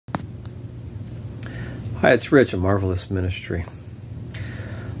Hi, it's Rich, a Marvelous Ministry.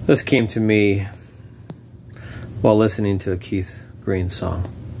 This came to me while listening to a Keith Green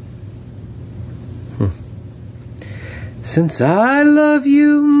song. Since I love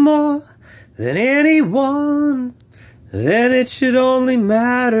you more than anyone, then it should only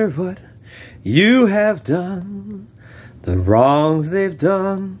matter what you have done. The wrongs they've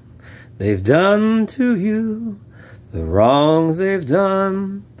done to you. The wrongs they've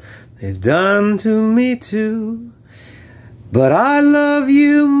done to me too. But I love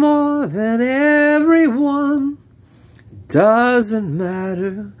you more than everyone. Doesn't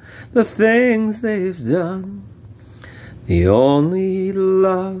matter the things they've done. The only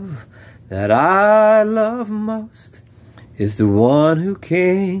love that I love most is the one who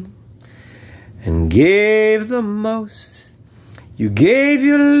came and gave the most. You gave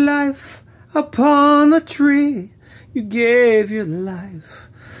your life upon the tree. You gave your life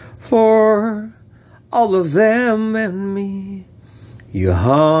for all of them and me. You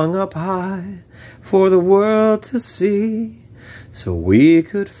hung up high for the world to see, so we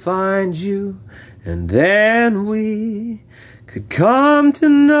could find you, and then we could come to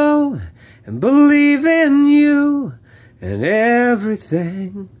know and believe in you and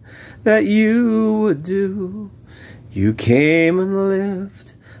everything that you would do. You came and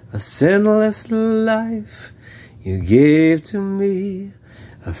lived a sinless life. You gave to me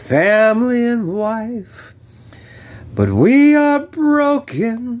a family and wife. But we are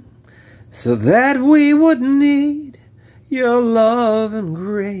broken so that we would need your love and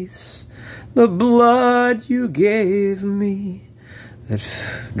grace. The blood you gave me that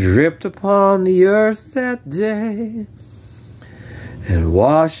dripped upon the earth that day and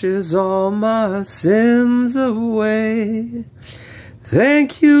washes all my sins away.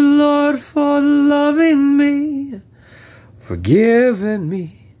 Thank you, Lord, for loving me, for giving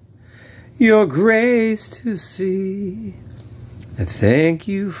me your grace to see. And thank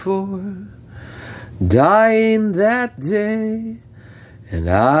you for dying that day. And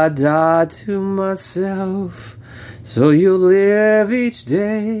I died to myself, so you'll live each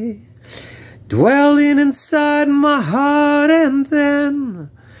day, dwelling inside my heart and then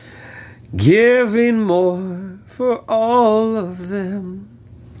giving more for all of them.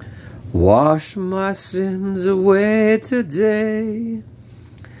 Wash my sins away today.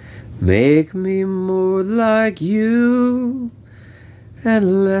 Make me more like you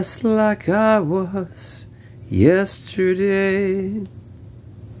and less like I was yesterday.